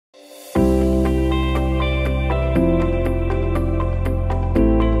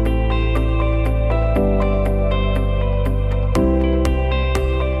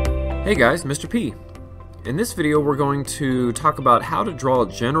Hey guys, Mr. P. In this video we're going to talk about how to draw a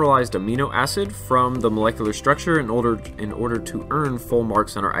generalized amino acid from the molecular structure in order to earn full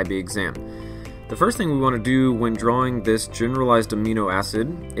marks on our IB exam. The first thing we want to do when drawing this generalized amino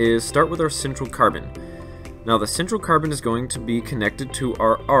acid is start with our central carbon. Now the central carbon is going to be connected to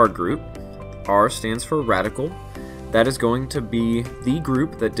our R group. R stands for radical. That is going to be the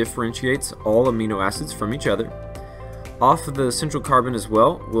group that differentiates all amino acids from each other. Off of the central carbon as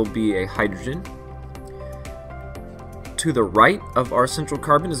well will be a hydrogen. To the right of our central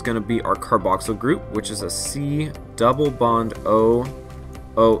carbon is going to be our carboxyl group, which is a C double bond O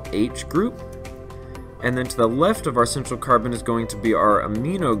OH group. And then to the left of our central carbon is going to be our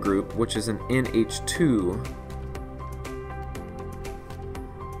amino group, which is an NH2.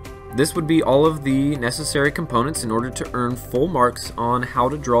 This would be all of the necessary components in order to earn full marks on how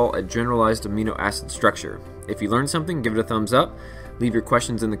to draw a generalized amino acid structure. If you learned something, give it a thumbs up, leave your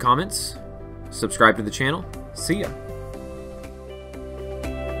questions in the comments, subscribe to the channel. See ya!